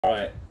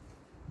Alright,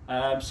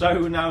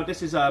 so now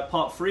this is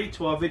part 3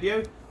 to our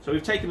video. So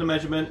we've taken the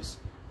measurements,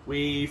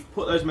 we've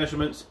put those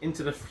measurements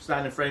into the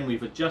standing frame,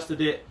 we've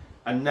adjusted it,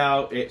 and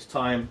now it's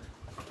time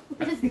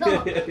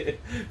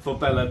for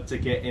Bella to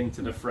get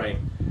into the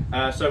frame.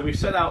 So we've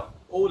set out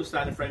all the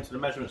standing frames to the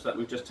measurements that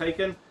we've just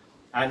taken,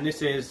 and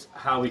this is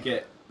how we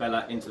get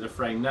Bella into the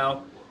frame.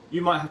 Now,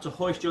 you might have to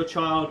hoist your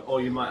child,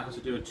 or you might have to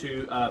do a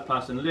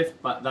two-person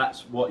lift, but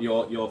that's what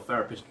your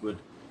therapist would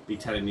be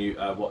telling you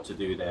what to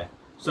do there.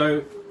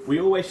 So we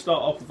always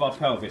start off with our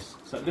pelvis.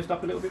 So lift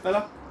up a little bit,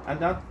 Bella, and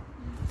down.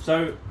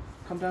 So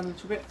come down a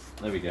little bit.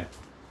 There we go.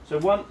 So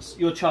once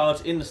your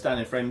child's in the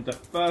standing frame, the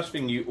first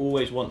thing you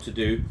always want to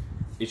do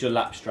is your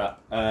lap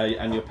strap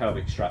and your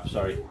pelvic strap,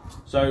 sorry.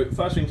 So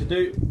first thing to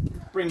do,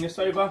 bring this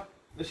over.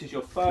 This is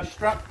your first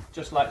strap,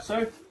 just like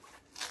so.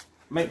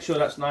 Make sure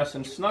that's nice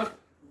and snug.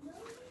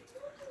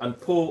 And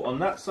pull on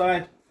that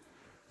side.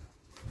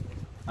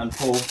 And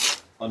pull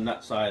on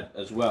that side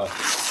as well.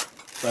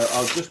 So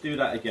I'll just do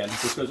that again,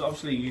 because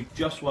obviously you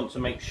just want to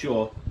make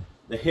sure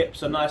the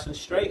hips are nice and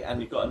straight and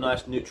you've got a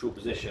nice neutral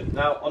position.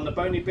 Now on the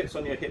bony bits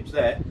on your hips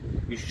there,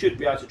 you should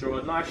be able to draw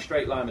a nice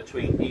straight line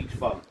between each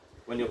thumb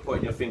when you're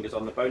putting your fingers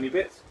on the bony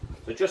bits.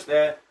 So just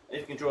there, if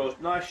you can draw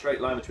a nice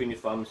straight line between your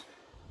thumbs,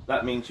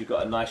 that means you've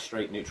got a nice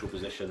straight neutral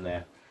position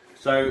there.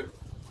 So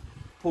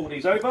pull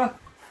these over,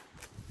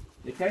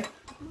 okay,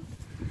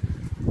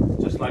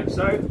 just like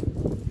so,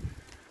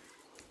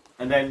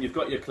 and then you've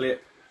got your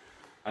clip,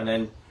 and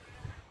then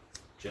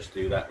just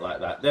do that like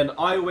that. Then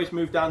I always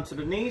move down to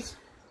the knees.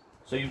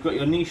 So you've got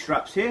your knee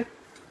straps here.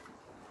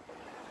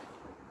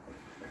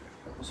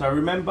 So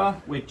remember,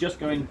 we're just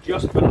going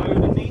just below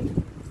the knee.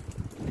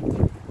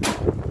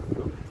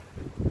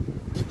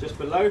 Just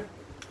below.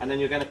 And then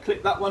you're going to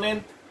clip that one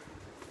in.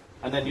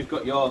 And then you've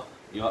got your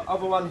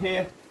other one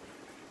here.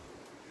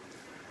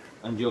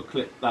 And you'll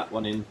clip that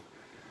one in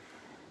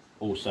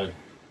also,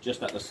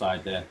 just at the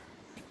side there.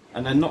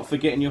 And then not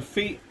forgetting your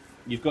feet,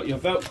 you've got your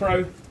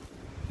Velcro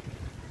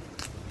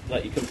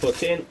that you can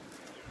put in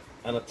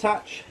and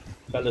attach.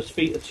 Bella's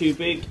feet are too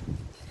big,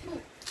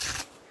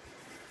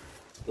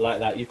 like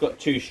that. You've got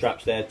two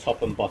straps there,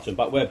 top and bottom,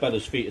 but where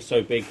Bella's feet are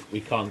so big, we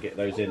can't get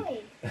those in.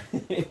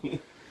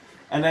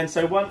 And then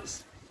so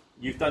once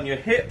you've done your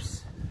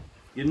hips,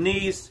 your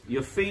knees,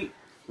 your feet,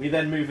 we're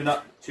then moving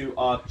up to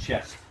our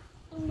chest,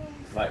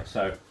 like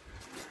so.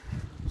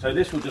 So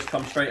this will just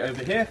come straight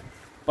over here.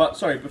 But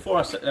sorry, before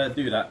I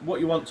do that, what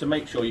you want to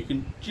make sure you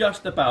can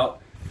just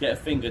about get a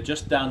finger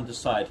just down the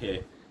side here.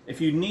 If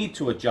you need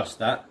to adjust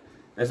that,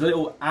 there's a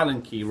little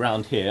Allen key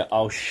round here.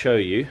 I'll show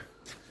you.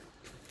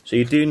 So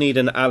you do need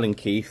an Allen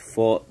key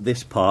for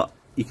this part.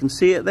 You can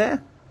see it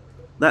there?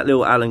 That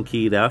little Allen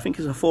key there. I think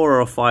it's a 4 or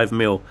a 5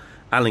 mil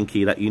Allen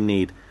key that you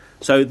need.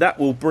 So that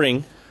will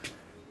bring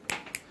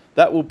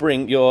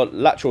your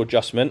lateral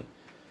adjustment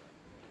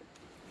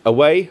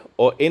away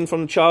or in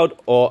from the child,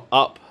 or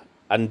up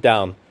and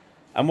down.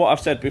 And what I've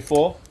said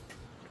before,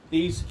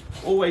 these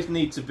always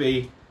need to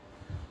be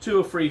 2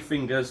 or 3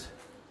 fingers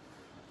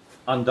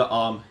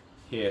underarm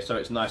here, so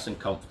it's nice and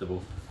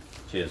comfortable.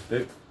 Cheers,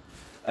 Boo.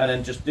 And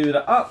then just do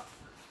that up.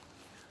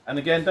 And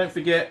again, don't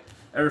forget,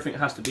 everything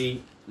has to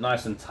be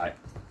nice and tight.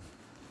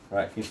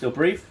 Right, can you still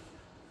breathe?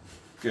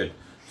 Good.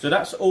 So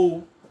that's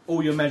all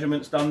your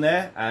measurements done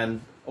there,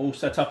 and all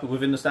set up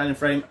within the standing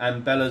frame,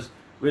 and Bella's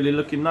really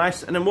looking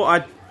nice. And then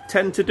what I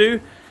tend to do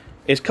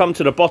is come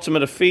to the bottom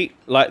of the feet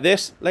like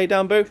this. Lay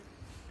down, Boo.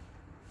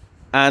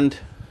 And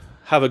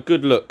have a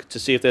good look to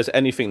see if there's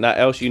anything that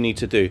else you need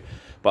to do.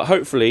 But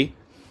hopefully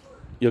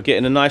you're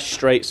getting a nice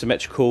straight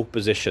symmetrical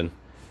position.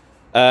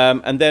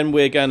 And then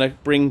we're going to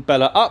bring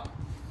Bella up.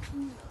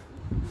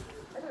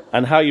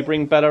 And how you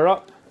bring Bella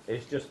up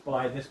is just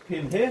by this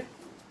pin here.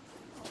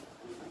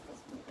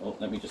 Oh,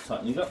 let me just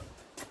tighten these up.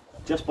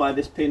 Just by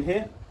this pin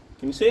here.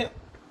 Can you see it?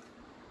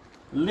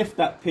 Lift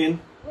that pin.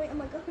 Wait,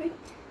 am I going?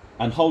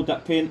 And hold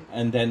that pin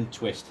and then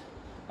twist.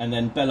 And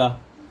then Bella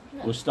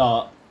will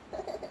start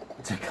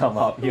to come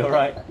up. You all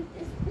right?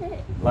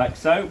 Like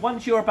so.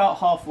 Once you're about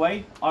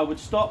halfway, I would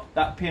stop.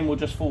 That pin will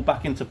just fall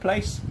back into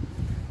place.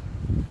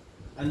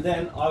 And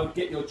then I would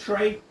get your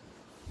tray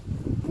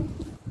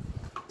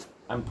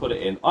and put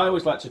it in. I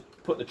always like to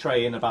put the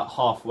tray in about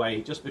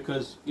halfway, just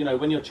because, you know,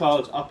 when your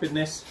child's up in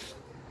this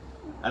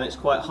and it's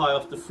quite high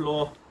off the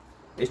floor,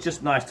 it's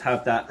just nice to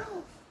have that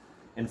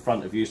in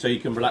front of you so you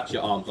can relax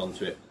your arms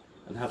onto it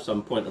and have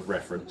some point of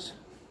reference.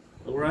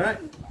 All right?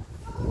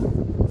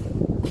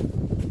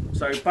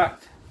 So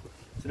back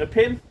to the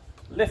pin,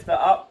 lift that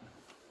up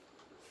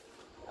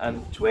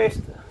and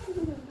twist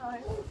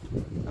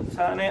and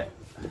turn it,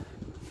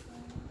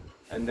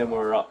 and then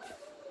we're up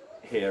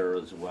here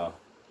as well.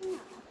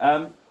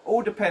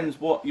 All depends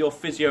what your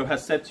physio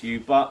has said to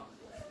you, but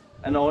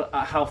and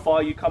at how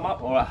far you come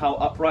up or at how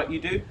upright you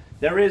do.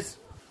 There is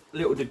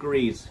little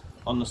degrees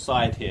on the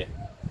side here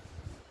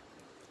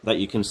that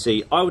you can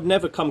see. I would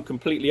never come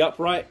completely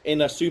upright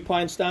in a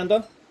supine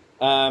stander.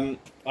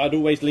 I'd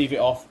always leave it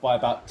off by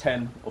about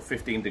 10 or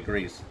 15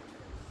 degrees,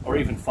 or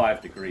even 5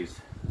 degrees.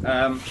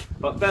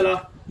 But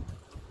Bella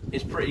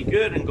is pretty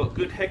good and got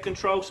good head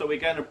control, so we're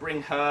going to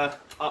bring her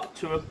up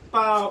to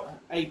about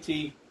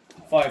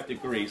 85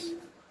 degrees.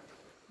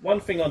 One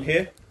thing on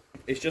here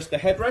is just the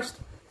headrest.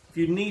 If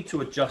you need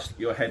to adjust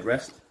your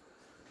headrest,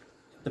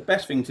 the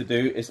best thing to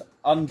do is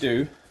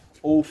undo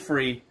all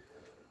three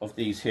of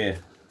these here.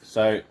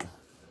 So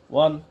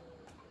 1,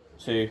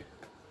 2,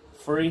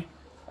 3,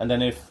 and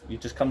then if you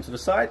just come to the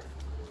side,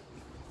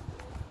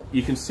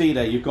 you can see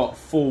there you've got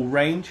full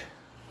range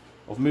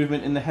of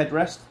movement in the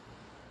headrest.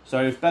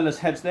 So if Bella's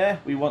head's there,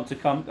 we want to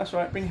come, that's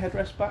right, bring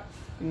headrest back,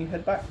 bring your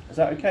head back, is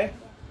that okay?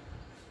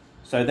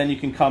 So then you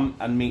can come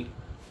and meet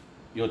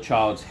your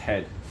child's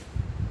head,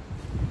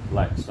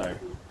 like so.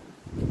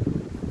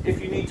 If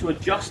you need to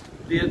adjust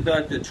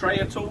the tray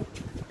at all,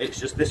 it's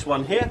just this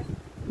one here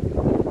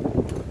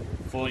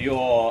for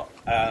your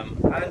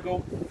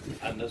angle,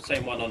 and the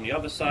same one on the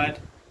other side,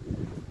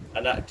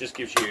 and that just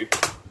gives you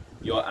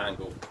your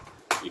angle.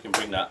 You can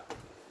bring that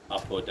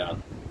up or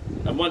down,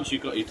 and once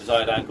you've got your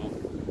desired angle,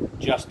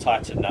 just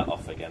tighten that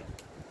off again.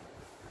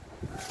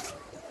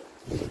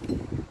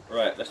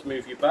 Right, let's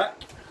move you back,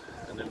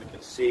 and then we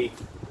can see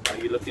how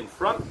you look in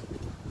front.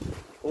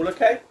 All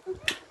okay?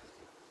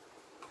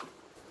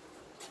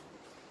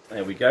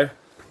 There we go.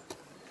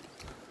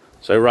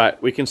 So right,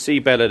 we can see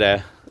Bella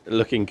there,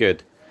 looking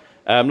good.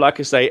 Like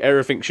I say,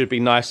 everything should be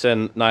nice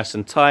and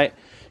tight.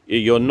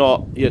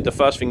 The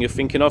first thing you're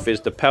thinking of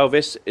is the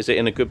pelvis. Is it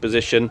in a good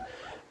position?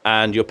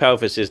 And your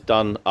pelvis is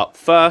done up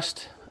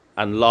first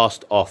and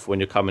last off when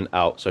you're coming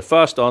out. So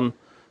first on,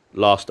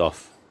 last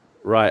off.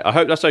 Right, I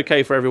hope that's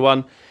okay for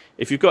everyone.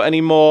 If you've got any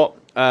more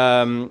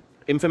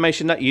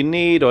information that you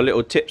need, or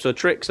little tips or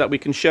tricks that we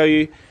can show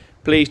you,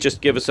 please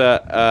just give us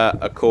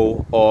a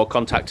call or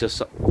contact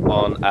us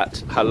on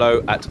at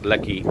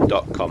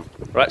hello@lecky.com.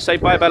 Right, say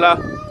bye,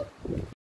 Bella.